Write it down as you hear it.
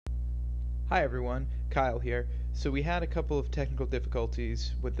Hi everyone, Kyle here. So we had a couple of technical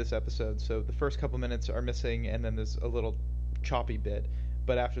difficulties with this episode, so the first couple minutes are missing and then there's a little choppy bit,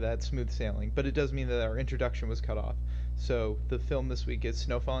 but after that, smooth sailing. But it does mean that our introduction was cut off. So the film this week is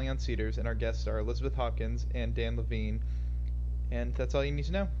Snow Falling on Cedars, and our guests are Elizabeth Hopkins and Dan Levine, and that's all you need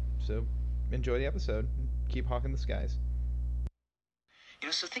to know. So enjoy the episode. Keep hawking the skies.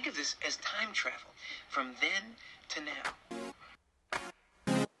 So think of this as time travel, from then to now.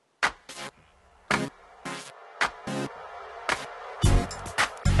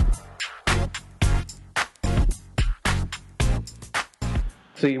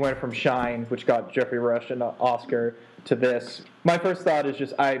 So you went from Shine, which got Jeffrey Rush an Oscar, to this. My first thought is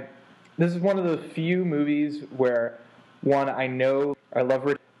just, this is one of the few movies where, one, I know I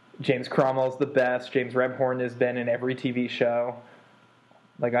love James Cromwell's the best. James Rebhorn has been in every TV show.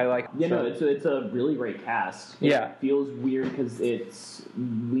 It's a really great cast. It feels weird because it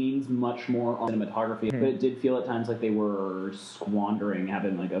leans much more on cinematography, but it did feel at times like they were squandering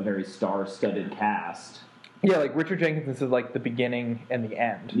having like a very star-studded cast. Yeah, like Richard Jenkins is like the beginning and the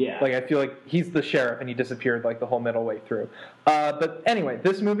end. Yeah. Like I feel like he's the sheriff and he disappeared like the whole middle way through. But anyway,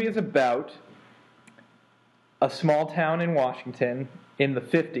 this movie is about a small town in Washington in the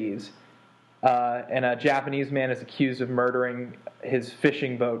 50s, and a Japanese man is accused of murdering his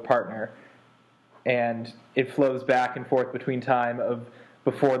fishing boat partner. And it flows back and forth between time of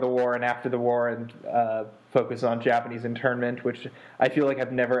before the war and after the war, and focus on Japanese internment, which I feel like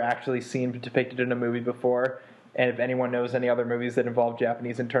I've never actually seen depicted in a movie before. And if anyone knows any other movies that involve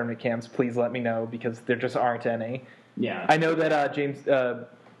Japanese internment camps, please let me know, because there just aren't any. Yeah. I know that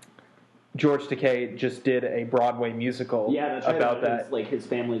George Takei just did a Broadway musical about that. It's like his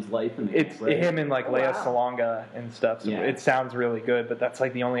family's life. It's him and like Lea Salonga and stuff. So it sounds really good, but that's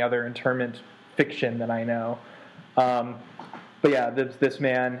like the only other internment fiction that I know. But yeah, this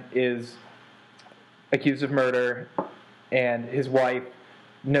man is accused of murder, and his wife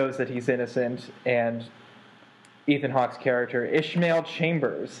knows that he's innocent, and Ethan Hawke's character, Ishmael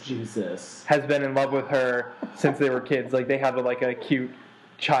Chambers, has been in love with her since they were kids. Like, they have a cute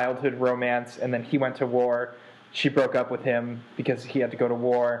childhood romance, and then he went to war. She broke up with him because he had to go to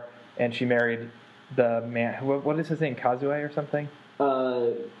war, and she married the man. What is his name? Kazue or something?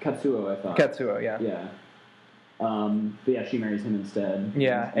 Katsuo, I thought. Katsuo, yeah. Yeah. But yeah, she marries him instead.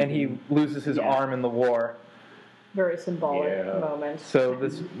 Yeah, and he loses his arm in the war. Very symbolic moment. So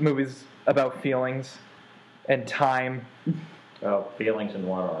this movie's about feelings and time. Oh, feelings in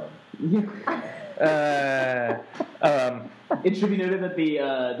one arm. It should be noted that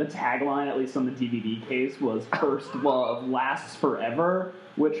the tagline, at least on the DVD case, was "First love lasts forever,"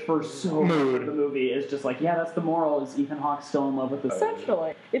 which for so much of the movie is just like, yeah, that's the moral. Is Ethan Hawke still in love with this?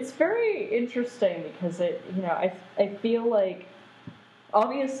 Essentially, it's very interesting because I feel like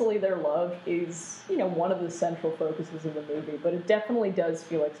obviously their love is one of the central focuses of the movie, but it definitely does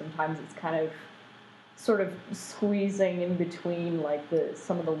feel like sometimes it's kind of sort of squeezing in between like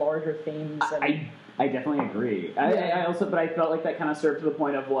some of the larger themes. And I definitely agree. I also, but I felt like that kind of served to the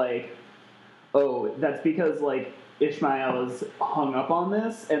point of like, oh, that's because like Ishmael is hung up on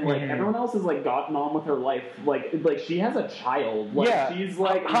this, and like everyone else has like gotten on with her life. Like she has a child. Like she's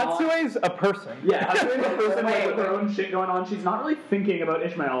like Hatsue's a person. Yeah, Hatsue's a person like, with her own shit going on. She's not really thinking about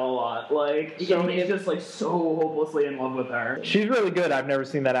Ishmael a lot. Like he's just like so hopelessly in love with her. She's really good. I've never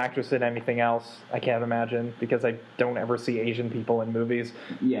seen that actress in anything else. I can't imagine, because I don't ever see Asian people in movies.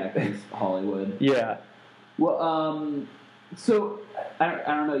 Yeah, because Hollywood. Yeah. Well, so, I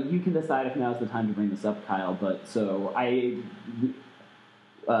don't know, you can decide if now's the time to bring this up, Kyle, but so you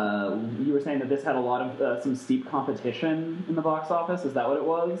were saying that this had a lot of, some steep competition in the box office, is that what it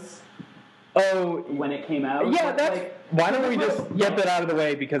was? Oh. When it came out? Yeah, that's, like, why don't we just get that out of the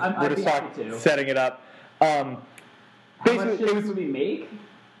way, because we're just setting it up. How much did this movie make?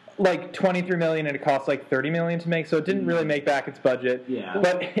 Like $23 million, and it cost like $30 million to make, so it didn't really make back its budget. Yeah.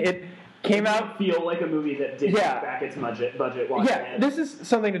 But it came out... feel like a movie that did make back its budget watching it. This is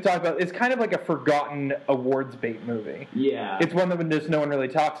something to talk about. It's kind of like a forgotten awards bait movie. Yeah. It's one that just no one really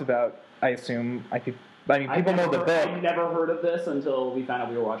talks about, I assume. People know the book. I never heard of this until we found out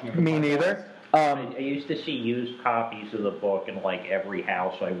we were watching it. Me neither. I used to see used copies of the book in like every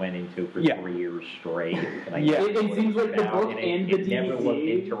house I went into for 3 years straight. And it seems like the book and the DVD... It never looked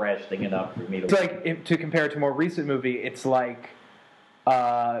interesting enough for me to... It's like, to compare it to a more recent movie, it's like...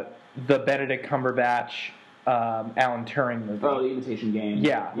 the Benedict Cumberbatch Alan Turing movie. Oh, The Imitation Game.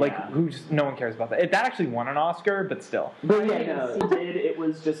 Yeah, like no one cares about that. That actually won an Oscar, but still. But yeah, no, it did. It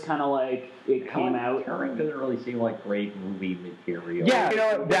was just kind of like it came out. Turing doesn't really seem like great movie material. Yeah, you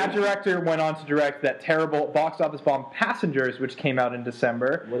know, that director went on to direct that terrible box office bomb Passengers, which came out in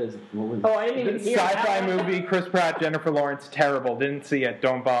December. What was? Oh, I didn't even hear Sci-fi that. movie, Chris Pratt, Jennifer Lawrence, terrible. Didn't see it.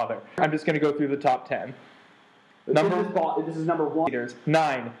 Don't bother. I'm just going to go through the top 10. This is number 1.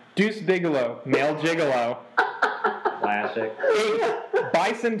 9. Deuce Bigelow, Male Gigolo. Classic. 8.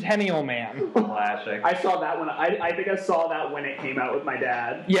 Bicentennial Man. Classic. I saw that one. I think I saw that when it came out with my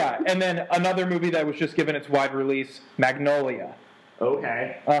dad. Yeah, and then another movie that was just given its wide release, Magnolia.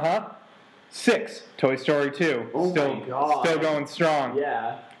 Okay. 6. Toy Story 2. Oh still, my God. Still going strong.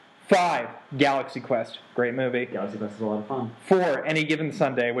 Yeah. 5. Galaxy Quest. Great movie. Galaxy Quest is a lot of fun. 4. Any Given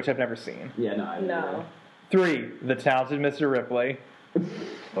Sunday, which I've never seen. Yeah, no. No. 3. The Talented Mr. Ripley. I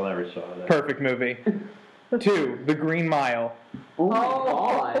never saw that. Perfect movie. 2. The Green Mile. Oh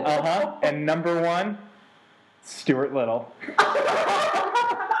my God. And number 1, Stuart Little.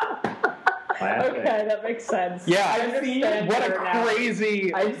 Classic. Okay, that makes sense. Yeah, I understand. what a better now.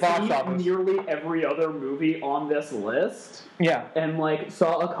 crazy I've box seen office. nearly every other movie on this list, Yeah. and like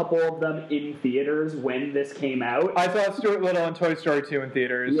saw a couple of them in theaters when this came out. I saw Stuart Little and Toy Story 2 in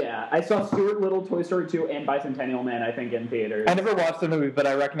theaters. Yeah, I saw Stuart Little, Toy Story 2, and Bicentennial Man, I think, in theaters. I never watched the movie, but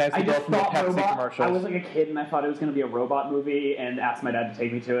I recognized I the girl just from the thought Pepsi robot. commercials. I was like a kid, and I thought it was going to be a robot movie, and asked my dad to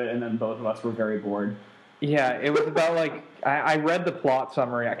take me to it, and then both of us were very bored. Yeah, it was about like I read the plot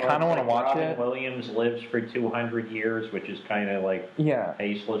summary. I kind of want to watch Robin it. Williams lives for 200 years, which is kind of like Yeah.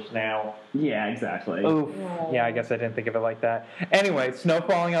 tasteless now. Yeah, exactly. Oof. Yeah, I guess I didn't think of it like that. Anyway, snow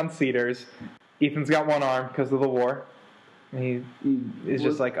falling on Cedars. Ethan's got one arm because of the war. He is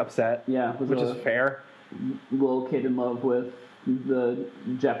just like upset. Yeah, was which a is fair. little kid in love with the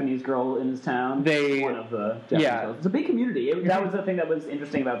Japanese girl in his town. One of the Japanese girls. It's a big community. That was the thing that was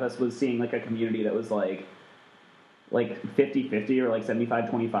interesting about this, was seeing like a community that was like 50-50 or like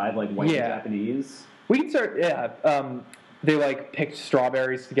 75-25, like white and Japanese. We can start, they like picked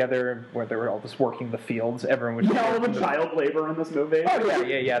strawberries together where they were all just working the fields. Everyone was all the child labor in this movie. Oh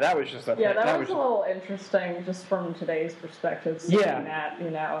yeah. That was just a Yeah, that was a little interesting just from today's perspective, seeing that,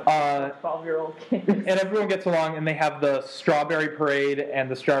 12-year-old kids. And everyone gets along, and they have the strawberry parade,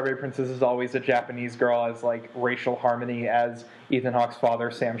 and the strawberry princess is always a Japanese girl, as like racial harmony, as Ethan Hawke's father,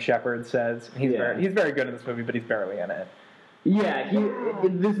 Sam Shepard, says. He's very good in this movie, but he's barely in it. Yeah,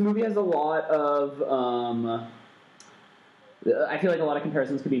 this movie has a lot of. I feel like a lot of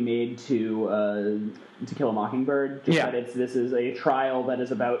comparisons could be made to Kill a Mockingbird. Just that this is a trial that is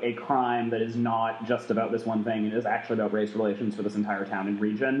about a crime that is not just about this one thing. It is actually about race relations for this entire town and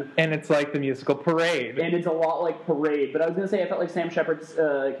region. And it's like the musical Parade. And it's a lot like Parade. But I was going to say, I felt like Sam Shepard's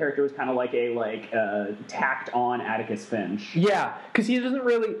character was kind of like a tacked on Atticus Finch. Yeah, because he doesn't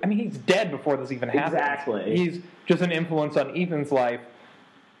really. I mean, he's dead before this even happens. Exactly. He's just an influence on Ethan's life.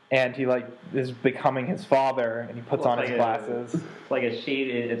 And he is becoming his father, and he puts on his glasses.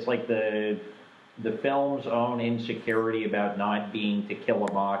 It's like the film's own insecurity about not being To Kill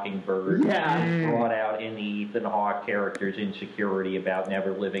a Mockingbird. Yeah. Brought out in the Ethan Hawke character's insecurity about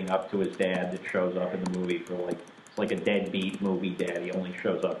never living up to his dad that shows up in the movie for it's like a deadbeat movie dad. He only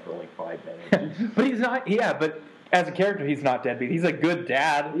shows up for 5 minutes. But he's not. Yeah, but as a character, he's not deadbeat. He's a good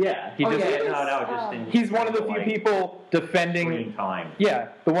dad. Yeah. He's one of the few people defending. Screen time. Yeah,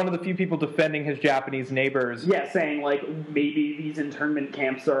 one of the few people defending his Japanese neighbors. Yeah, saying maybe these internment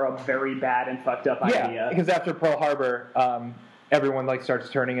camps are a very bad and fucked up idea. Yeah, because after Pearl Harbor, everyone starts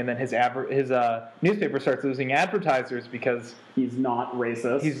turning, and then his newspaper starts losing advertisers because he's not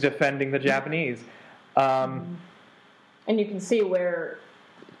racist. He's defending the Japanese. And you can see where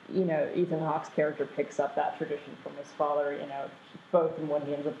Ethan Hawke's character picks up that tradition from his father, both in what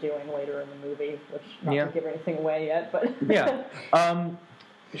he ends up doing later in the movie, which not to give anything away yet, but... Yeah.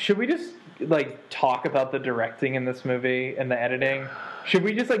 Should we just, talk about the directing in this movie and the editing? Should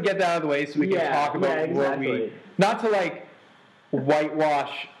we just, get that out of the way so we can talk about what we... Not to,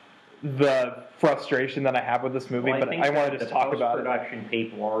 whitewash the frustration that I have with this movie, but I wanted to talk about it. The production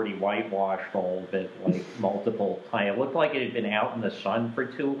people already whitewashed all of it multiple times. It looked like it had been out in the sun for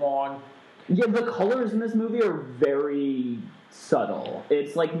too long. Yeah, the colors in this movie are very subtle.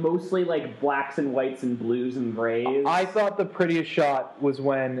 It's mostly blacks and whites and blues and grays. I thought the prettiest shot was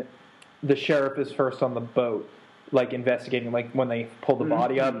when the sheriff is first on the boat, investigating, when they pull the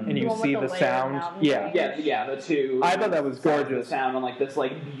body up and you see the sound. Yeah, the two. I thought that was gorgeous. The sound on this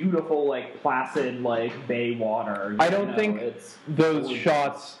beautiful placid bay water. I don't think those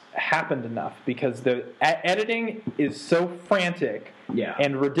shots happened enough because the editing is so frantic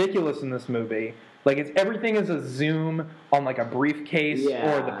and ridiculous in this movie Like everything is a zoom on like a briefcase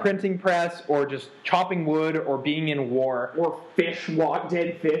or the printing press or just chopping wood or being in war or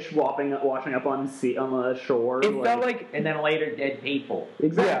dead fish washing up on the shore. It felt like, and then later dead people.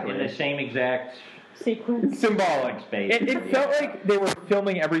 Exactly. In the same exact sequence. Symbolic. It felt like they were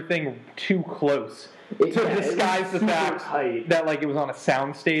filming everything too close to disguise the fact that like it was on a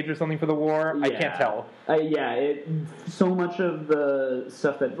sound stage or something for the war. I can't tell. So much of the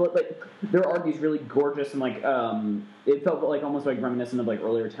stuff that like there are these really gorgeous and like it felt like almost like reminiscent of like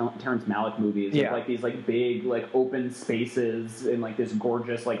earlier Terrence Malick movies. With, like these like big like open spaces and like this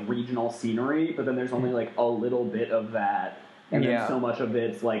gorgeous like regional scenery, but then there's only like a little bit of that, and then so much of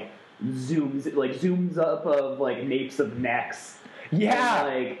it's like zooms up of like napes of necks. Yeah,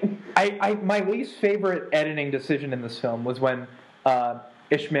 and, like my least favorite editing decision in this film was when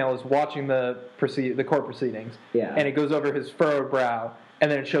Ishmael is watching the court proceedings, and it goes over his furrowed brow, and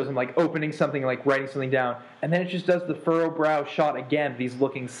then it shows him like opening something, like writing something down, and then it just does the furrowed brow shot again. But he's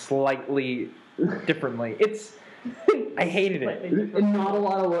looking slightly differently. I hated it. And not a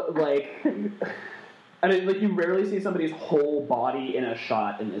lot of like. I mean, like you rarely see somebody's whole body in a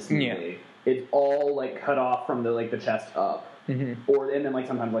shot in this movie. Yeah. It's all like cut off from the chest up. Mm-hmm. And then like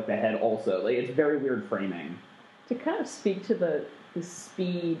sometimes like the head also. Like it's very weird framing. To kind of speak to the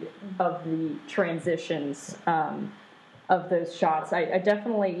speed of the transitions of those shots, I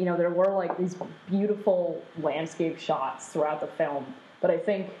definitely, there were like these beautiful landscape shots throughout the film, but I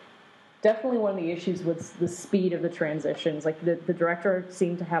think definitely one of the issues was the speed of the transitions. Like the director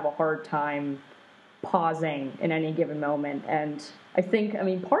seemed to have a hard time pausing in any given moment, and I think,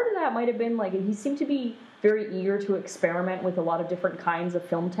 part of that might have been like he seemed to be very eager to experiment with a lot of different kinds of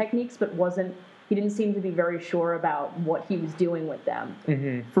film techniques, but he didn't seem to be very sure about what he was doing with them.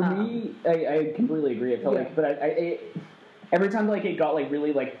 Mm-hmm. For me, I completely agree. It felt like, but I every time like it got like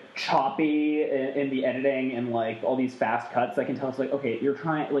really like choppy in the editing and like all these fast cuts, I can tell it's like, okay, you're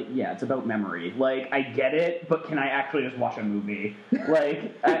trying, like, it's about memory. Like, I get it, but can I actually just watch a movie?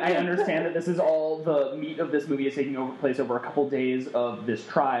 Like, I understand that this is all the meat of this movie is taking place over a couple days of this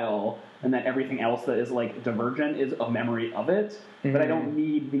trial, and that everything else that is like divergent is a memory of it. Mm-hmm. But I don't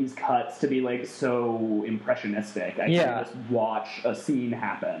need these cuts to be like so impressionistic. I can just watch a scene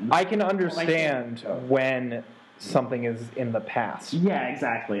happen. I can understand when something is in the past. Yeah,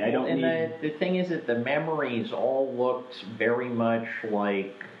 exactly. I don't need... And the thing is that the memories all looked very much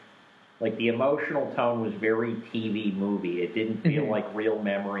like the emotional tone was very TV movie. It didn't feel like real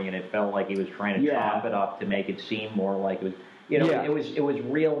memory, and it felt like he was trying to chop it up to make it seem more like it was... it was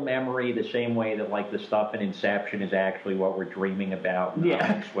real memory the same way that like the stuff in Inception is actually what we're dreaming about, not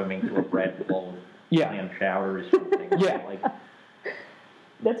like swimming through a bread bowl of clam chowder or something.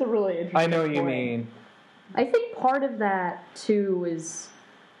 That's a really interesting I know what you point. mean. I think part of that, too, is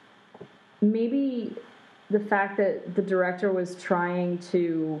maybe the fact that the director was trying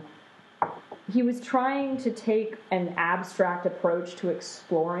to take an abstract approach to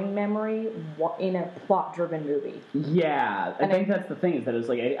exploring memory in a plot-driven movie. Yeah, I think that's the thing, is that it's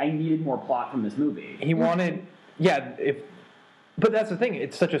like, I needed more plot from this movie. He wanted, but that's the thing,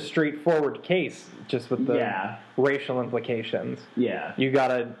 it's such a straightforward case, just with the racial implications. Yeah. You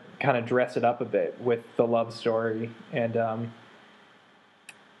gotta kind of dress it up a bit with the love story, and I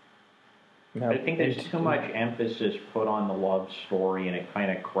think there's too much emphasis put on the love story, and it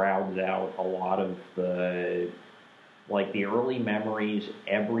kind of crowds out a lot of the early memories.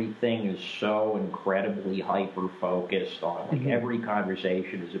 Everything is so incredibly hyper focused on. Like every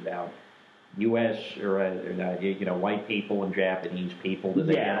conversation is about U.S. or white people and Japanese people. Do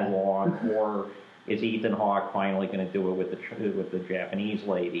they get along? Or is Ethan Hawke finally going to do it with the Japanese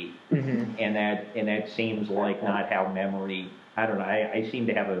lady? Mm-hmm. And that seems like not how memory. I don't know. I seem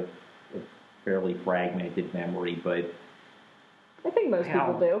to have a fairly fragmented memory, but I think most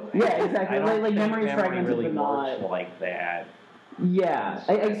people do. Yeah, exactly. Like memory is fragmented, really but not works like that. Yeah,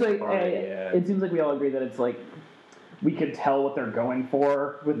 it seems like we all agree that it's like we could tell what they're going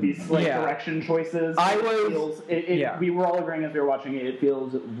for with these direction choices. We were all agreeing as we were watching it. It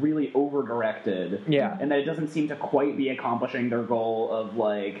feels really over-directed. Yeah, and that it doesn't seem to quite be accomplishing their goal of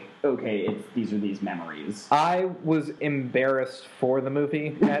like, okay, these are these memories. I was embarrassed for the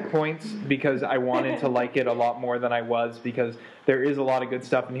movie at points because I wanted to like it a lot more than I was, because there is a lot of good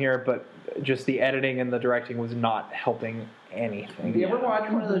stuff in here, but just the editing and the directing was not helping anything. Have you ever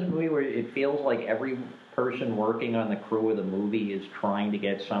watched one of those movies where it feels like every person working on the crew of the movie is trying to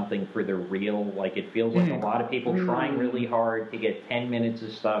get something for their reel? Like it feels like a lot of people trying really hard to get 10 minutes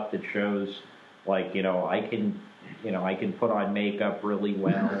of stuff that shows, like, I can put on makeup really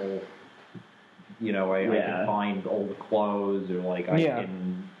well. I can find old clothes, or like I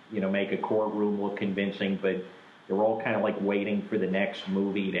can make a courtroom look convincing, but they're all kind of like waiting for the next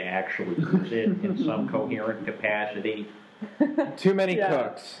movie to actually use it in some coherent capacity. Too many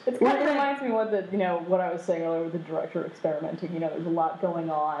cooks. It kind of reminds me what what I was saying earlier with the director experimenting. There's a lot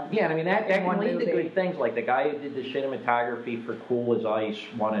going on. Yeah, I mean that can lead to movie. good things. Like the guy who did the cinematography for Cool as Ice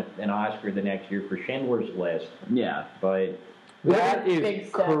won an Oscar the next year for Schindler's List. Yeah, but that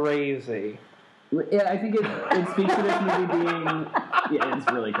is crazy. Yeah, I think it speaks to this movie being. Yeah,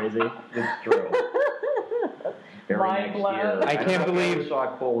 it's really crazy. It's true. Mind blown. I can't believe I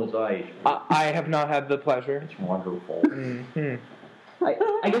saw Cool as Ice. I have not had the pleasure. It's wonderful. Mm-hmm.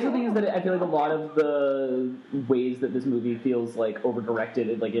 I guess the thing is that I feel like a lot of the ways that this movie feels like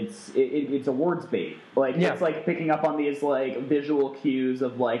over-directed, like it's awards bait. Like it's like picking up on these like visual cues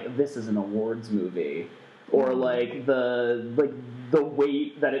of like this is an awards movie, or like the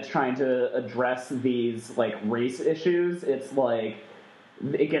weight that it's trying to address these like race issues. It's like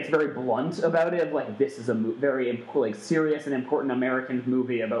it gets very blunt about it. Of like this is a very like serious and important American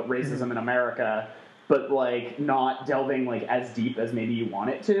movie about racism in America. But like not delving like as deep as maybe you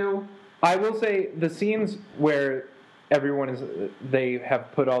want it to. I will say the scenes where they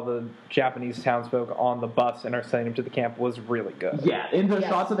have put all the Japanese townsfolk on the bus and are sending them to the camp was really good. Yeah, and the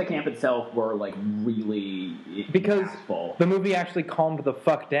shots of the camp itself were like really impactful. The movie actually calmed the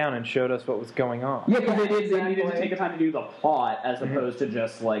fuck down and showed us what was going on. Yeah, because they needed to take the time to do the plot as opposed to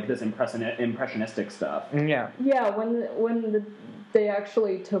just like this impressionistic stuff. Yeah. Yeah, when they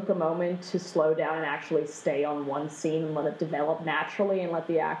actually took a moment to slow down and actually stay on one scene and let it develop naturally and let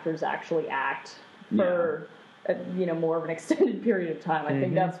the actors actually act for more of an extended period of time. I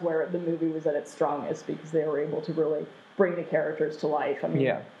think that's where the movie was at its strongest because they were able to really bring the characters to life. I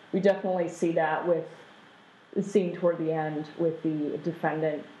mean, we definitely see that with the scene toward the end with the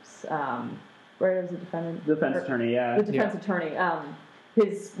defendant's, right, was the defendant? Defense attorney, yeah. The defense attorney.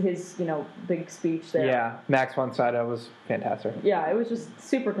 His big speech there. Yeah, Max von Sydow was fantastic. Yeah, it was just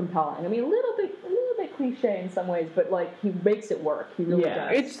super compelling. I mean, a little bit cliche in some ways, but like he makes it work. He really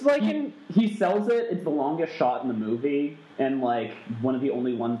does. It's like he sells it. It's the longest shot in the movie, and like one of the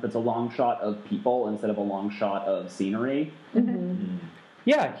only ones that's a long shot of people instead of a long shot of scenery. Mm-hmm.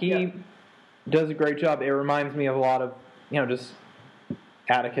 Yeah, he does a great job. It reminds me of a lot of just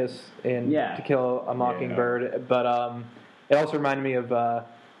Atticus in To Kill a Mockingbird, but it also reminded me of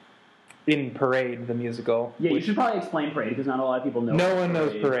in Parade, the musical. Yeah, you should probably explain Parade because not a lot of people know. No one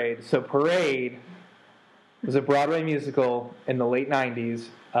knows Parade. So Parade was a Broadway musical in the late 90s.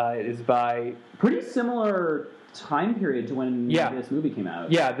 It is by... Pretty similar time period to when this movie came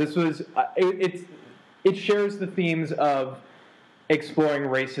out. Yeah, this was... It shares the themes of exploring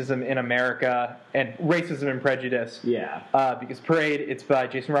racism in America and racism and prejudice. Yeah. Because Parade, it's by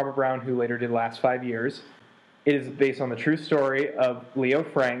Jason Robert Brown, who later did Last 5 Years. It is based on the true story of Leo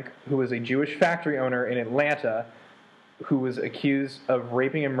Frank, who was a Jewish factory owner in Atlanta, who was accused of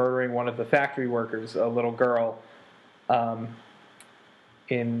raping and murdering one of the factory workers, a little girl,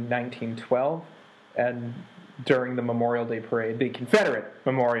 in 1912, and during the Memorial Day Parade, the Confederate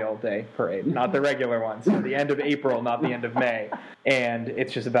Memorial Day Parade, not the regular one, so the end of April, not the end of May. And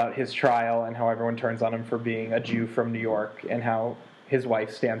it's just about his trial and how everyone turns on him for being a Jew from New York, and how his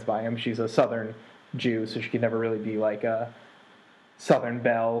wife stands by him. She's a Southern Jew, so she could never really be like a Southern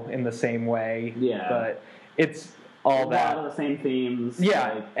belle in the same way. Yeah. But it's all that. A lot of the same themes.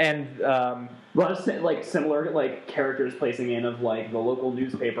 Yeah, and a lot of like similar like characters placing in of like the local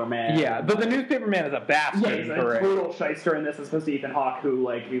newspaper man. Yeah, but the newspaper man is a bastard. Yeah, he's a brutal shyster in this, as opposed to Ethan Hawke, who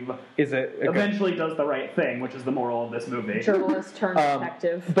like eventually does the right thing, which is the moral of this movie. Journalist turned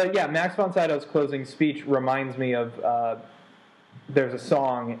detective. But yeah, Max von Sydow's closing speech reminds me of there's a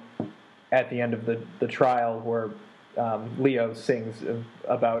song at the end of the trial where Leo sings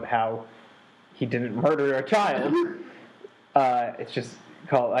about how he didn't murder a child. It's just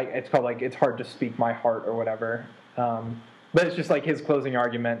called It's Hard to Speak My Heart or whatever. But it's just like his closing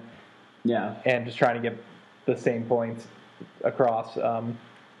argument. Yeah. And just trying to get the same points across.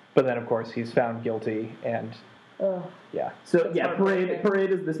 But then, of course, he's found guilty and... yeah. So, yeah,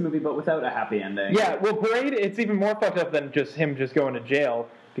 Parade is this movie, but without a happy ending. Yeah, well, Parade, it's even more fucked up than just him just going to jail,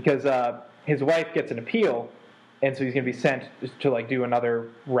 because his wife gets an appeal, and so he's going to be sent to, like, do another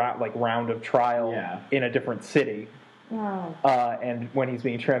round of trial in a different city. Wow. And when he's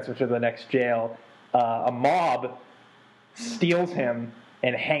being transferred to the next jail, a mob steals him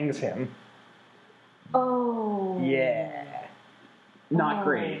and hangs him. Oh. Yeah. Not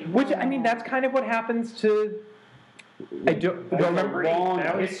great. Which, I mean, that's kind of what happens to... I don't remember. Long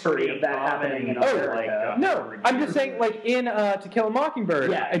history of that happening in America. No, I'm just saying, like, in To Kill a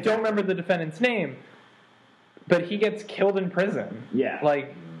Mockingbird, yeah, I don't remember the defendant's name, but he gets killed in prison. Yeah.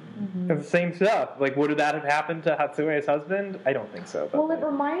 Like, It's the same stuff. Like, would that have happened to Hatsue's husband? I don't think so. But well, it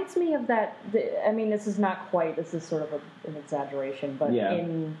reminds me of that. I mean, this is not quite. This is sort of an exaggeration, but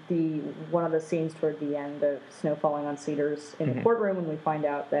in one of the scenes toward the end of Snow Falling on Cedars in the courtroom, when we find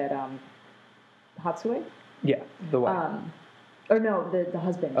out that Hatsue, the wife, or no, the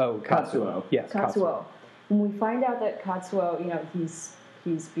husband. Oh, Katsuo. Yes, Katsuo. When we find out that Katsuo,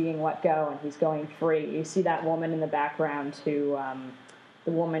 he's being let go and he's going free, you see that woman in the background who. The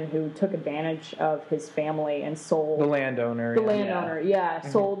woman who took advantage of his family and sold the landowner.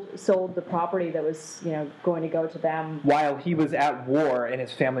 Sold the property that was going to go to them while he was at war and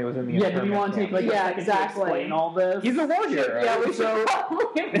his family was in the internment. Do you want to take a second to explain all this? He's a war hero.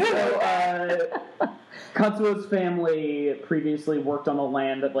 Katsuo's family previously worked on the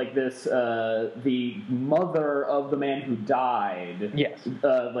land that the mother of the man who died. Yes.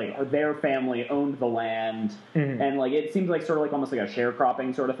 Their family owned the land, and it seems like sort of almost like a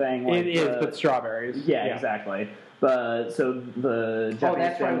sharecropping sort of thing. It is, but strawberries. Yeah, exactly. But so the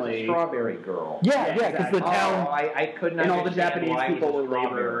Japanese family, the strawberry girl. Yeah, because exactly. the town, I couldn't. And all the Japanese people were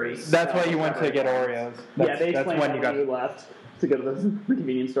laborers. That's why you went to get Oreos. They explained when you left to go to the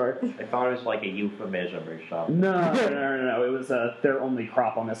convenience store. I thought it was like a euphemism or something. No. It was their only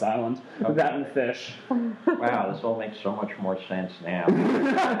crop on this island. Okay. That and fish. Wow, this all makes so much more sense now.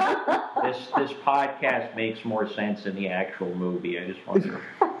 This podcast makes more sense than the actual movie. I just want to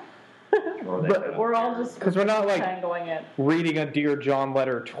throw that But we're all just because we're not reading a Dear John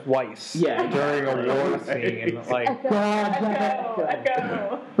letter twice. During a war scene. Echo.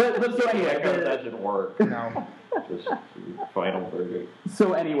 But so anyway, Echo doesn't work. No. Just final verdict.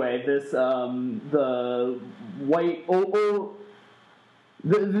 So anyway, this the white the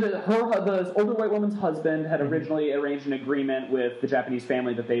older white woman's husband had originally arranged an agreement with the Japanese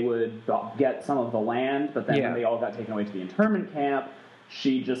family that they would get some of the land, but then when they all got taken away to the internment camp,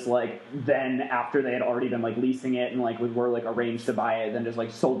 she just then after they had already been leasing it and were arranged to buy it, then just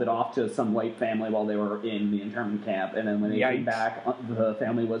sold it off to some white family while they were in the internment camp, and then when they came back, the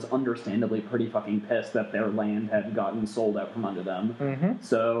family was understandably pretty fucking pissed that their land had gotten sold out from under them.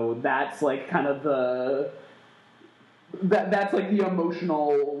 So that's kind of that's the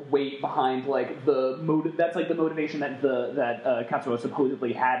emotional weight behind the motivation that Katsuo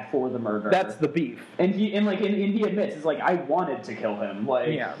supposedly had for the murder. That's the beef. And he admits it's I wanted to kill him.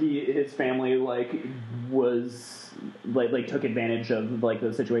 His family was took advantage of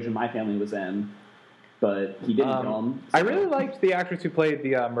the situation my family was in, but he didn't kill him. So. I really liked the actress who played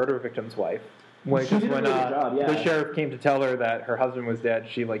the murder victim's wife. When she did a really good job, the sheriff came to tell her that her husband was dead,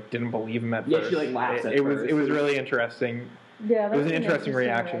 she didn't believe him at first. Yeah, she laughed at it first. It was really interesting. Yeah, it was an interesting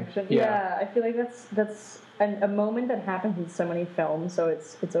reaction. Yeah, I feel like that's a moment that happens in so many films. So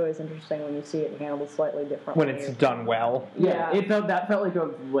it's always interesting when you see it handled slightly differently. When it's done well. Yeah, it felt like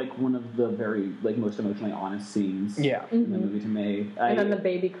one of the very most emotionally honest scenes. Yeah. In the movie to me. And then the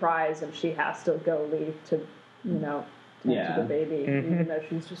baby cries and she has to go leave to tend to the baby, even though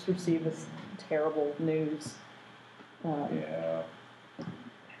she's just received this terrible news. What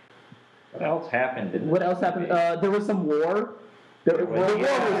else happened? There was some war. The war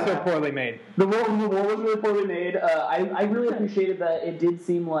was so poorly made. The war was really poorly made. I really appreciated that it did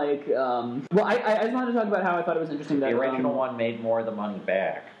seem like... I just wanted to talk about how I thought it was interesting that... The original one made more of the money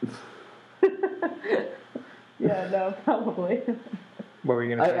back. Yeah, no, probably. What were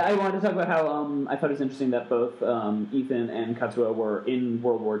you going to say? I wanted to talk about how I thought it was interesting that both Ethan and Katsuo were in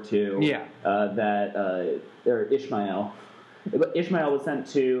World War II. Yeah. Ishmael was sent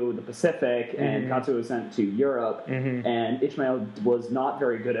to the Pacific, and Katsuo was sent to Europe, and Ishmael was not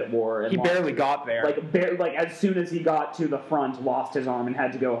very good at war. And he barely got there. As soon as he got to the front, lost his arm and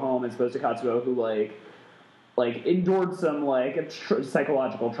had to go home, as opposed to Katsuo, who endured some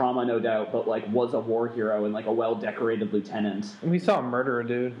psychological trauma, no doubt, but was a war hero and a well-decorated lieutenant. We saw him murder a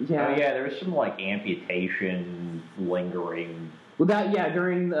dude. Yeah, there was some amputation lingering. Well,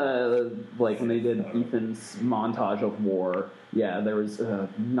 during when they did Ethan's montage of war, there was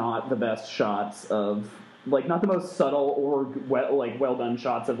not the best shots of not the most subtle or well done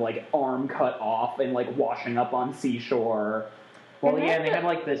shots of arm cut off and washing up on seashore. Well, and they had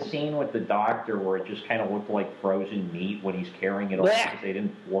the scene with the doctor where it just kind of looked like frozen meat when he's carrying it off because they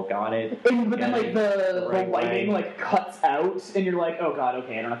didn't look on it. But then the lighting cuts out, and you're oh god,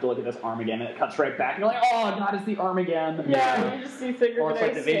 okay, I don't have to look at this arm again, and it cuts right back, and you're oh god, it's the arm again. Yeah, you just see figure. Well,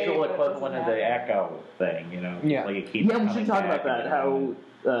 it's the visual equivalent of the Echo thing, Yeah, it keeps we should talk about that. How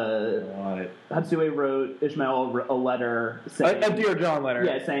Hatsue wrote Ishmael a letter saying... A Dear John letter.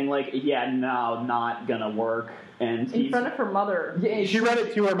 Yeah, saying, like, no, not gonna work. And in front of her mother. Yeah, she read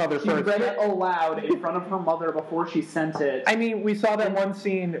it to her mother first. She read it aloud in front of her mother before she sent it. I mean, we saw that one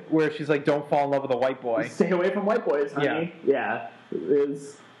scene where she's like, don't fall in love with a white boy. Stay away from white boys, honey. Yeah.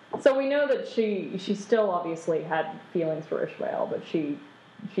 So we know that she still obviously had feelings for Ishmael, but she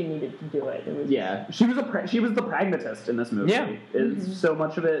needed to do it. It was she was the pragmatist in this movie. Yeah. So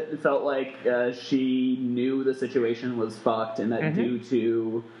much of it felt like she knew the situation was fucked, and that due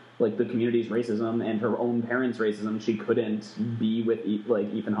to like the community's racism and her own parents' racism, she couldn't be with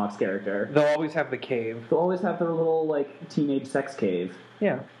Ethan Hawke's character. They'll always have the cave. They'll always have their little like teenage sex cave.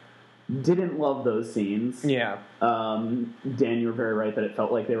 Yeah. Didn't love those scenes. Yeah. Dan, you were very right that it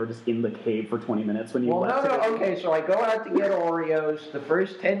felt like they were just in the cave for 20 minutes when you left. Okay, so I go out to get Oreos. The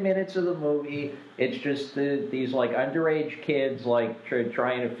first 10 minutes of the movie, it's just these like underage kids like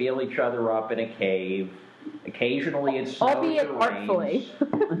trying to feel each other up in a cave. Occasionally it snows albeit or artfully.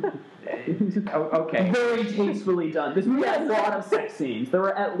 Okay. Very tastefully done. This movie had a lot of sex scenes. There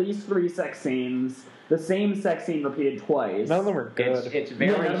were at least 3 sex scenes. The same sex scene repeated twice. None of them were good. It's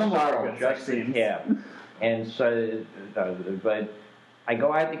very subtle, just the tip. And so, but I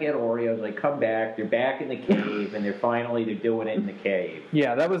go out to get Oreos. I come back. They're back in the cave, and they're doing it in the cave.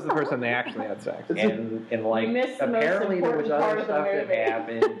 Yeah, that was the first time they actually had sex. And like apparently there was other stuff that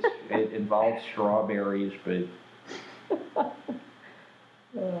happened. It involved strawberries, but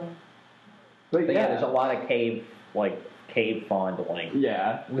yeah, there's a lot of cave fondling.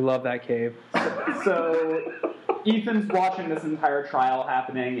 Yeah. We love that cave. So Ethan's watching this entire trial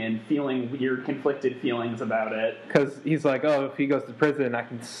happening and feeling weird, conflicted feelings about it. Because he's like, oh, if he goes to prison, I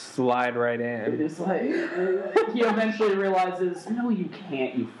can slide right in. It's like, he eventually realizes, no, you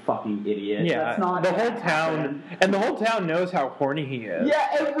can't, you fucking idiot. Yeah, that's not the whole town, and the whole town knows how horny he is. Yeah,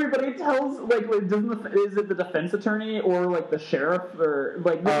 everybody tells, like is it the defense attorney or, like, the sheriff, or,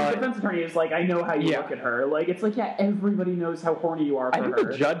 like, the defense attorney is like, I know how you look at her. Like, it's like, yeah, everybody knows how horny you are for her. I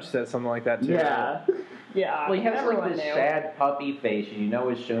think the judge says something like that, too. Yeah. Yeah, well, he has like this knew. sad puppy face, and you know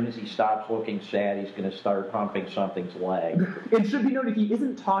as soon as he stops looking sad, he's going to start humping something's leg. It should be noted he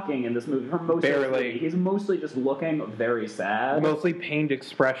isn't talking in this movie for most of the movie. He's mostly just looking very sad. Mostly pained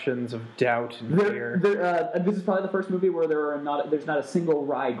expressions of doubt and fear. This is probably the first movie where there's not a single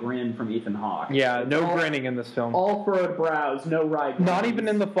wry grin from Ethan Hawke. Yeah, no grinning in this film. All furrowed brows, no wry grins. Not even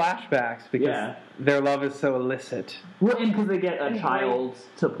in the flashbacks, because their love is so illicit. Well, and because they get a child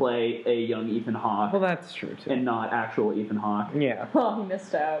to play a young Ethan Hawke. Well, that's true, too. And not actual Ethan Hawke. Yeah. Oh, he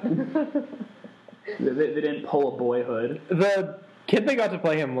missed out. They didn't pull a Boyhood. The kid that got to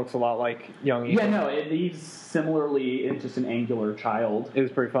play him looks a lot like young Ethan. Yeah, no, he's similarly just an angular child. It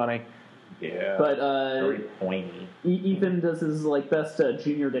was pretty funny. Yeah. But very pointy. Ethan does his like best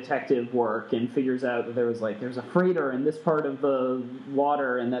junior detective work and figures out that there's a freighter in this part of the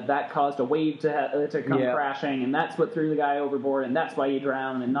water, and that caused a wave to come crashing, and that's what threw the guy overboard, and that's why he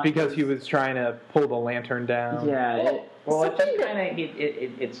drowned, and not because he was trying to pull the lantern down. Yeah. Well, it's just kind of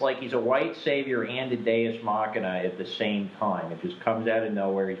it's like he's a white savior and a Deus Machina at the same time. It just comes out of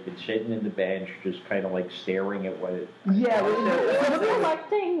nowhere. He's been sitting in the bench, just kind of like staring at what it. Yeah,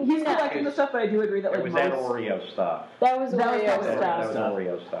 he's collecting the stuff, but I do agree that like was that Oreo stuff. That was Oreo stuff.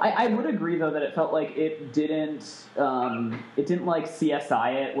 Oreo stuff. I would agree though that it felt like it didn't like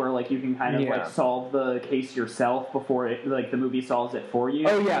CSI it, where like you can kind of like solve the case yourself before the movie solves it for you.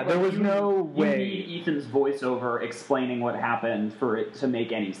 Oh yeah, there was no way. You need Ethan's voiceover explaining what happened for it to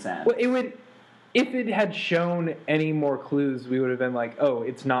make any sense. Well, if it had shown any more clues, we would have been like, oh,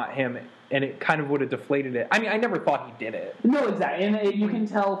 it's not him, and it kind of would have deflated it. I mean, I never thought he did it. No, exactly, and you can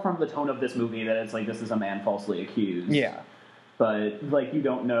tell from the tone of this movie that it's like this is a man falsely accused. Yeah. But like you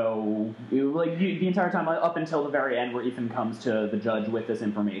don't know, the entire time up until the very end, where Ethan comes to the judge with this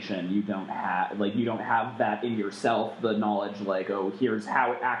information, you don't have that in yourself, the knowledge like, oh, here's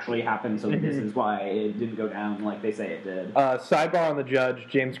how it actually happened, so this is why it didn't go down like they say it did. Sidebar on the judge,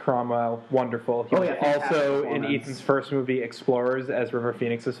 James Cromwell, wonderful. He was also in Ethan's first movie, Explorers, as River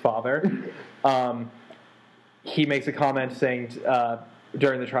Phoenix's father. He makes a comment saying.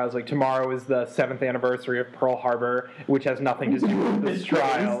 During the trials, like, tomorrow is the 7th anniversary of Pearl Harbor, which has nothing to do with this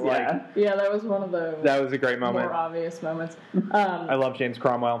trial. Yeah, that was one of the that was a great moment. More obvious moments. I love James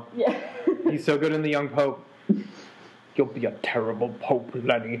Cromwell. Yeah. He's so good in The Young Pope. You'll be a terrible pope,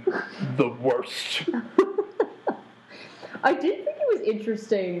 Lenny. The worst. I did think it was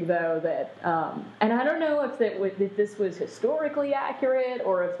interesting, though, that, and I don't know if this was historically accurate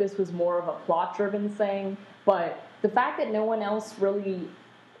or if this was more of a plot-driven thing, but the fact that no one else really,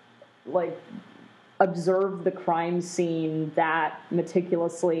 like, observe the crime scene that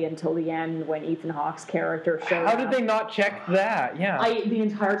meticulously until the end when Ethan Hawke's character showed How up. did they not check that? Yeah. The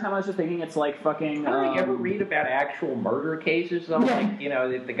entire time I was just thinking it's like fucking. You ever read about actual murder cases though? Yeah.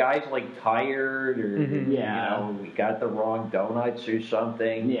 Like, if the guy's like tired or Yeah. we got the wrong donuts or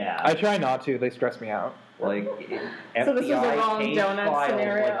something. Yeah. I try not to. They stress me out. Like So this is a FBI wrong case donut files,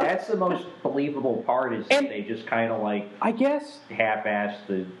 scenario. like that's the most believable part is that they just kind of like I guess half-ass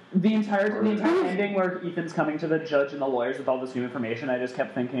The entire ending where Ethan's coming to the judge and the lawyers with all this new information, I just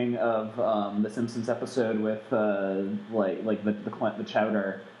kept thinking of the Simpsons episode with the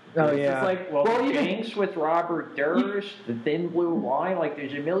chowder. Oh, It's yeah. just like, well, well, even Jinx with Robert Durst, the Thin Blue Line, like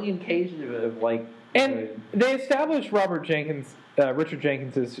there's a million cases of like. And they established Richard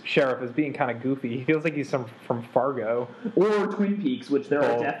Jenkins' sheriff as being kind of goofy. He feels like he's from Fargo. or Twin Peaks, which there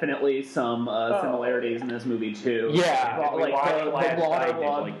are Oh. definitely some similarities in this movie too. Yeah. We like watched the last night, waterlogged there's,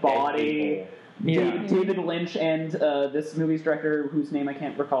 like, dead body. people. Yeah. David Lynch and this movie's director, whose name I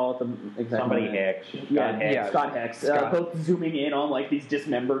can't recall at the exact Somebody moment. Hicks. Yeah, Scott Hicks. yeah. Scott Hicks. Scott. Both zooming in on like these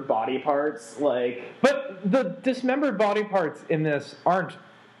dismembered body parts, like. But the dismembered body parts in this aren't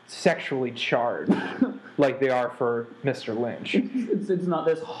sexually charged like they are for Mr. Lynch. It's not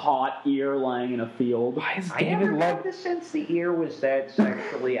this hot ear lying in a field. Why is I never David had Love... the sense the ear was that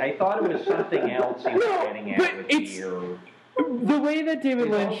sexually. I thought it was something else he was getting but at with it's- the ear. The way that David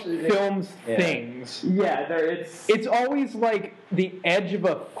It's Lynch also- films Yeah. things, Yeah, it's always like the edge of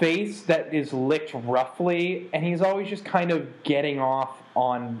a face that is licked roughly, and he's always just kind of getting off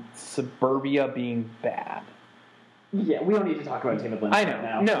on suburbia being bad. yeah. We don't need to talk about David Lynch I right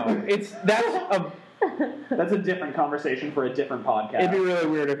now. know. No, That's a different conversation for a different podcast. it'd be really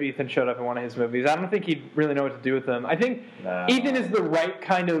weird if Ethan showed up in one of his movies. I don't think he'd really know what to do with them. I think No. Ethan is the right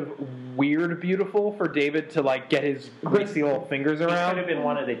kind of weird beautiful for David to like get his greasy little fingers He could around. have been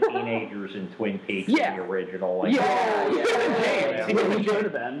one of the teenagers in Twin Peaks Yeah. in the original. Like, Yeah. Yeah, James. He could have He been could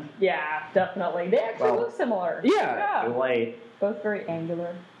have been. Yeah, definitely. They actually Well, look similar. Yeah. Too late. Both very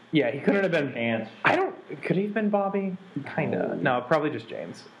angular. Yeah, he couldn't have been. Pants. Could he have been Bobby? Kinda. No, probably just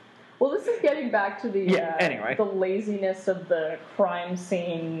James. Well, this is getting back to the anyway. the laziness of the crime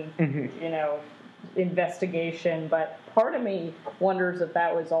scene, investigation. But part of me wonders if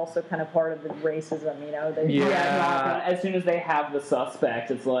that was also kind of part of the racism. Yeah. As soon as they have the suspect,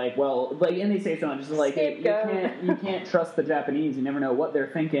 it's like, well, like, and they say something just like, you can't trust the Japanese. You never know what they're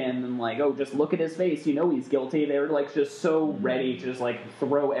thinking, and like, oh, just look at his face. You know he's guilty. They were like just so ready to just like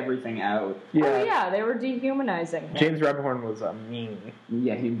throw everything out. Oh yeah, they were dehumanizing him. James Rebhorn was a mean.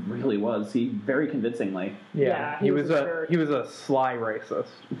 Yeah, he really was. He very convincingly. Yeah, he he was was a a jerk. he was a sly racist.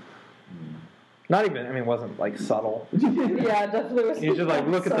 Not even. I mean, it wasn't like subtle. Yeah, definitely was. He's just like,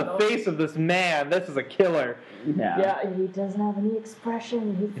 look at the subtle. face of this man. This is a killer. Yeah. Yeah, he doesn't have any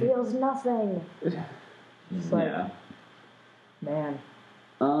expression. He feels nothing. It's like, Yeah. man.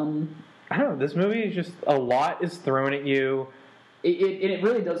 I don't know. This movie is just a lot is thrown at you. It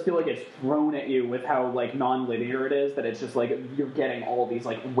really does feel like it's thrown at you with how like non-linear it is. That it's just like you're getting all these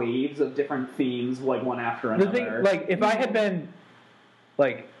like waves of different themes, like one after The another. thing, like, if I had been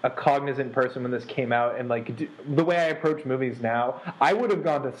like a cognizant person when this came out, and like the way I approach movies now, I would have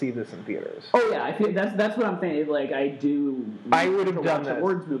gone to see this in theaters. Oh yeah, I think that's what I'm saying. Like I do. I would have to done watch this.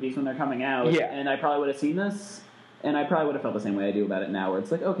 awards movies when they're coming out. Yeah. And I probably would have seen this, and I probably would have felt the same way I do about it now, where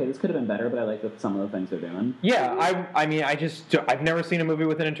it's like, okay, this could have been better, but I like some of the things they're doing. Yeah, I mean, I've never seen a movie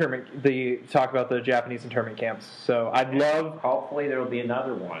with an internment. They talk about the Japanese internment camps, so I'd love. Hopefully there will be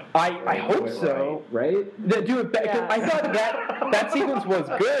another one. I hope so. Right? Do it back. Yeah. I thought that sequence was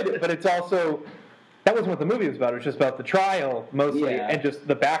good, but it's also that wasn't what the movie was about. It was just about the trial mostly, Yeah. and just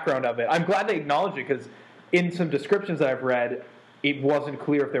the background of it. I'm glad they acknowledged it because in some descriptions that I've read, it wasn't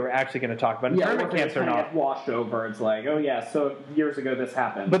clear if they were actually going to talk about internment camps or not. Get washed over. It's like, oh yeah, so years ago this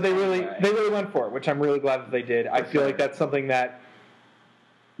happened. But they really Right. went for it, which I'm really glad that they did. I feel like that's something that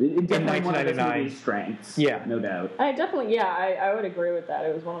It definitely one of this 1999. movie's strengths. Yeah. No doubt. I definitely, I would agree with that.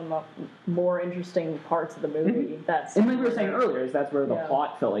 It was one of the more interesting parts of the movie. That's And like we were saying earlier, is that's where the Yeah.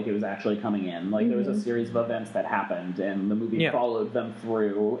 plot felt like it was actually coming in. Like there was a series of events that happened, and the movie Yeah. followed them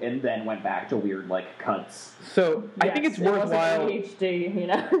through, and then went back to weird like cuts. So I think it's Yes, it wasn't worthwhile. HD, you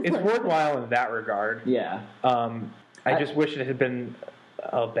know. It's worthwhile in that regard. Yeah. I just wish it had been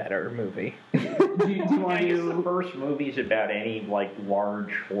a better movie. Do you want I guess the to? first movies about any like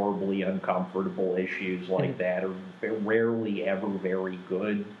large, horribly uncomfortable issues like that are rarely ever very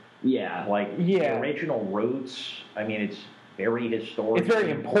good. Yeah. Like Yeah. the original Roots, I mean, it's very historic. It's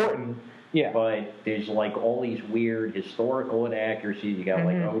very important. Yeah. But there's like all these weird historical inaccuracies. You got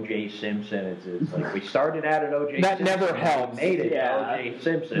like O.J. Simpson. It's like we started out at O.J. That Simpson. never helps. We made it to O.J.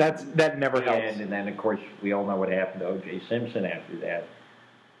 Simpson. That never helps. And then, of course, we all know what happened to O.J. Simpson after that.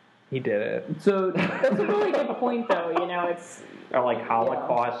 He did it. So That's a really good point, though. You know, it's Or like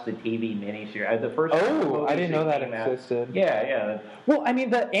Holocaust, the TV miniseries. The first. Oh, I didn't know that came out- existed. Yeah. Well, I mean,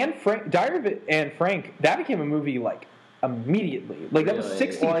 Diary of Anne Frank, that became a movie like immediately. Like that was Really?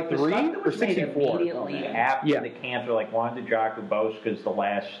 63 Well, like the stuff that or was made 64. immediately after Yeah. the camp, so like Wanda Jakubowska's the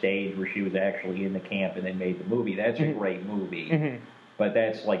last stage where she was actually in the camp and then made the movie. That's a great movie. Mm-hmm. But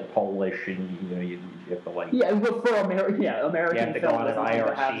that's like Polish, and you have to like but for American you have American to go film on an doesn't seem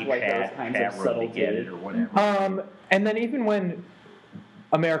to IRC have like those kinds chat of room to subtlety. get it or whatever. And then even when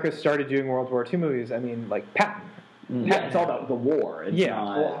America started doing World War II movies, I mean, like Patton. Yeah, it's all about the war. It's Yeah.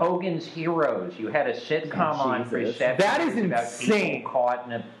 not, Well, Hogan's Heroes. You had a sitcom on for Jesus. 7 That is years about insane. people caught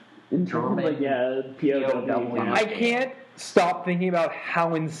in a in terms of, German POW. I can't stop thinking about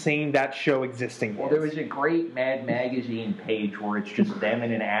how insane that show existing Well, is. there was a great Mad Magazine page where it's just them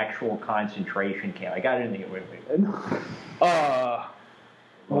in an actual concentration camp. I got it in the wait. Well,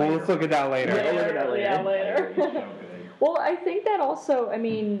 let's look at that later. Yeah, look at that later. Yeah, later. It's so good. Well, I think that also, I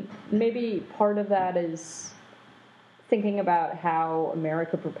mean, maybe part of that is thinking about how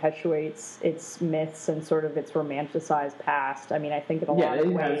America perpetuates its myths and sort of its romanticized past. I mean, I think in a lot of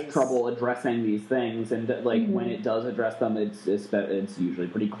it ways... has trouble addressing these things, and like when it does address them, it's usually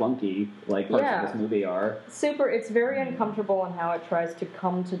pretty clunky. Like parts of this movie are. It's very uncomfortable in how it tries to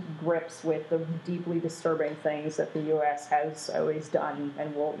come to grips with the deeply disturbing things that the U.S. has always done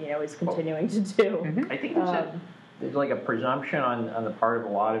and will, is continuing to do. I think there's like a presumption on the part of a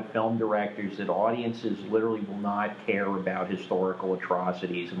lot of film directors that audiences literally will not care about historical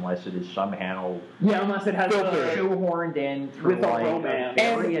atrocities unless it is somehow Unless it has shoehorned in through With a like romance. a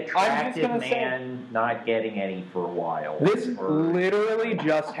very And attractive I'm just gonna man not getting any for a while. This Or- literally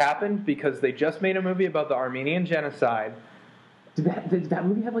just happened because they just made a movie about the Armenian genocide, Did that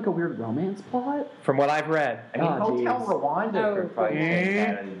movie have like a weird romance plot? from what I've read. I mean, Oh, Hotel geez. Rwanda, for fuck's sake,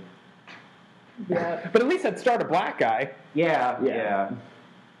 had a- Yeah. But at least it starred a black guy. Yeah.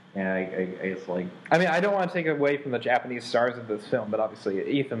 It's like I mean, I don't want to take away from the Japanese stars of this film, but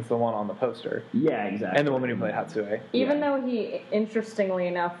obviously Ethan's the one on the poster. Yeah, exactly. And the woman who played Hatsue. Even though he, interestingly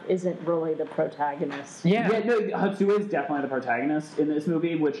enough, isn't really the protagonist. Yeah. Hatsue is definitely the protagonist in this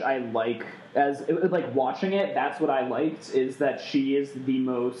movie, which I like. Like watching it, that's what I liked, is that she is the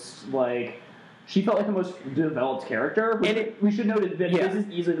most like. She felt like the most developed character. We should note that this is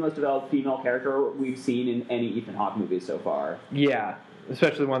easily the most developed female character we've seen in any Ethan Hawke movie so far. Yeah,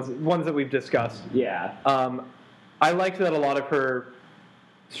 especially ones that we've discussed. Yeah. I liked that a lot of her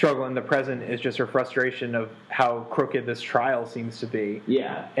struggle in the present is just her frustration of how crooked this trial seems to be.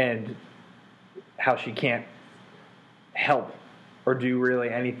 Yeah. And how she can't help or do really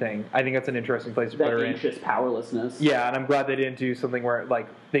anything. I think that's an interesting place to put That her in. anxious powerlessness. Yeah, and I'm glad they didn't do something where like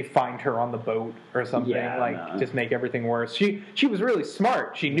they find her on the boat or something, just make everything worse. She was really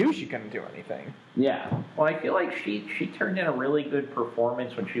smart. She knew she couldn't do anything. Yeah. Well, I feel like she turned in a really good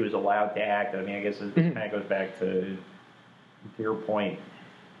performance when she was allowed to act. I mean, I guess this kind of goes back to your point.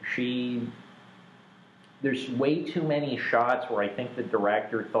 There's way too many shots where I think the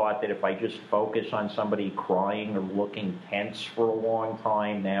director thought that if I just focus on somebody crying or looking tense for a long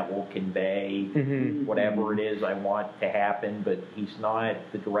time, that will convey whatever it is I want to happen. But he's not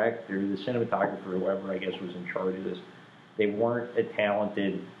the director, the cinematographer, whoever I guess was in charge of this. They weren't a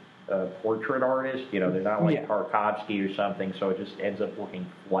talented portrait artist. They're not like Tarkovsky or something, so it just ends up looking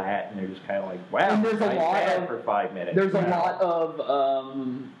flat, and they're just kind of like, wow, And there's a lot of for 5 minutes. There's a lot of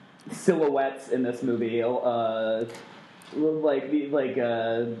silhouettes in this movie, like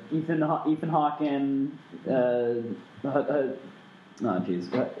Ethan Hawke and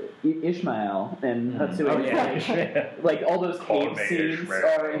Ishmael and Hatsue. Like all those cave scenes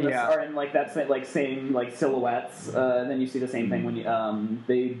are in like that same silhouettes. And then you see the same thing when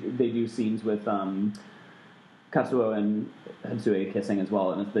they do scenes with Katsuo and Hatsue kissing as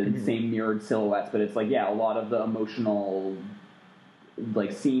well, and it's the same mirrored silhouettes, but it's like a lot of the emotional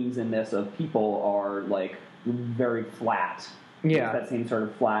scenes in this of people are very flat. Yeah, it's that same sort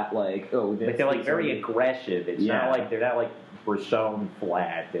of flat but they're very aggressive. It's not like they're not like Bresson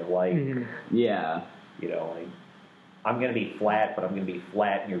flat. They're like I'm gonna be flat, but I'm gonna be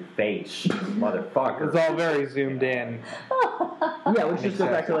flat in your face, motherfucker. It's all very zoomed in. Which just goes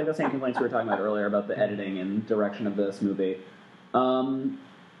back to the same complaints we were talking about earlier about the editing and direction of this movie.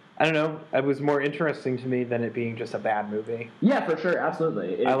 I don't know. It was more interesting to me than it being just a bad movie. Yeah, for sure,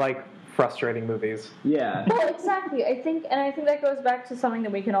 absolutely. I like frustrating movies. Yeah. Well, exactly. I think that goes back to something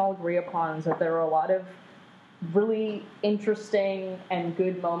that we can all agree upon is that there are a lot of really interesting and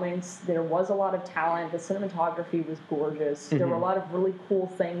good moments. There was a lot of talent. The cinematography was gorgeous. There were a lot of really cool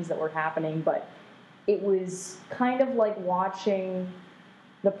things that were happening, but it was kind of like watching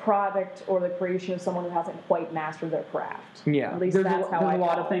the product or the creation of someone who hasn't quite mastered their craft. Yeah. At least There's that's how a I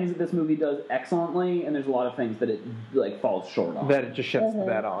lot felt. of things that this movie does excellently, and there's a lot of things that it like falls short on. That it just shits the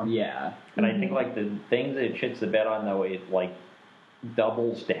bed on. Yeah. And I think like the things that it shits the bed on, though, it like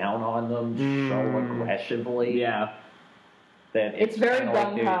doubles down on them so aggressively. Yeah. That It's very kinda like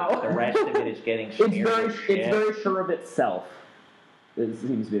gung-ho. the rest of it is getting It's smeared very with shit. it's very sure of itself. It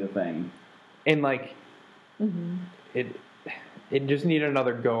seems to be the thing. And like, it just needed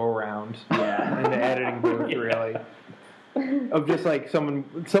another go around. Yeah. In the editing booth, really. Of just like someone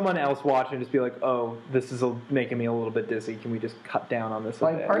else watching, just be like, oh, this is making me a little bit dizzy. Can we just cut down on this a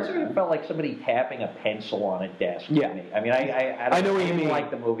Like bit? parts of it felt like somebody tapping a pencil on a desk. To Yeah. me. I mean, I I know what you didn't mean. like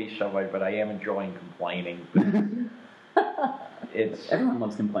the movie so much, but I am enjoying complaining. It's Everyone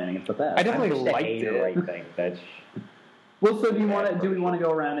loves complaining. It's the best. I definitely I'm just a liked hater, it. I think that's. Well, so do we want to go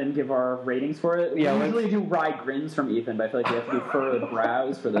around and give our ratings for it? Yeah, We usually do wry grins from Ethan, but I feel like we have to do furrowed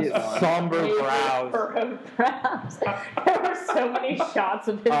brows for this one. Somber brows. Furrowed brows. There were so many shots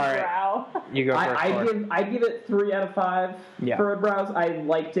of his All right. brow. You go first. I'd give it 3 out of 5 Yeah. furrowed brows. I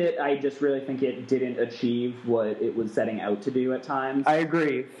liked it. I just really think it didn't achieve what it was setting out to do at times. I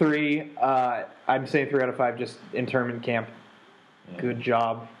agree. 3. I'm saying 3 out of 5. Just internment camp. Good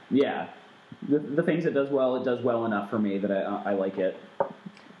job. Yeah. The things it does well enough for me that I like it.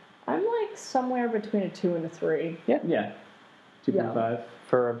 I'm like somewhere between a 2 and a 3. Yeah. 2.5.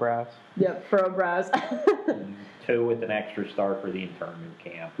 For a brass. Yep, furrowed brows. 2 with an extra star for the internment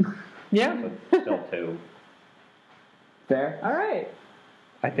camp. Yeah. But still 2. Fair? All right.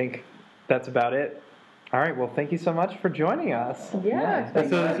 I think that's about it. All right. Well, thank you so much for joining us. Yeah. Thanks.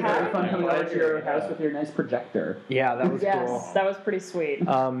 So It was this very is- fun coming over to your house with your nice projector. Yeah, that was Yes, cool. that was pretty sweet.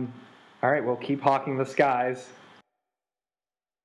 All right. Well, keep hawking the skies.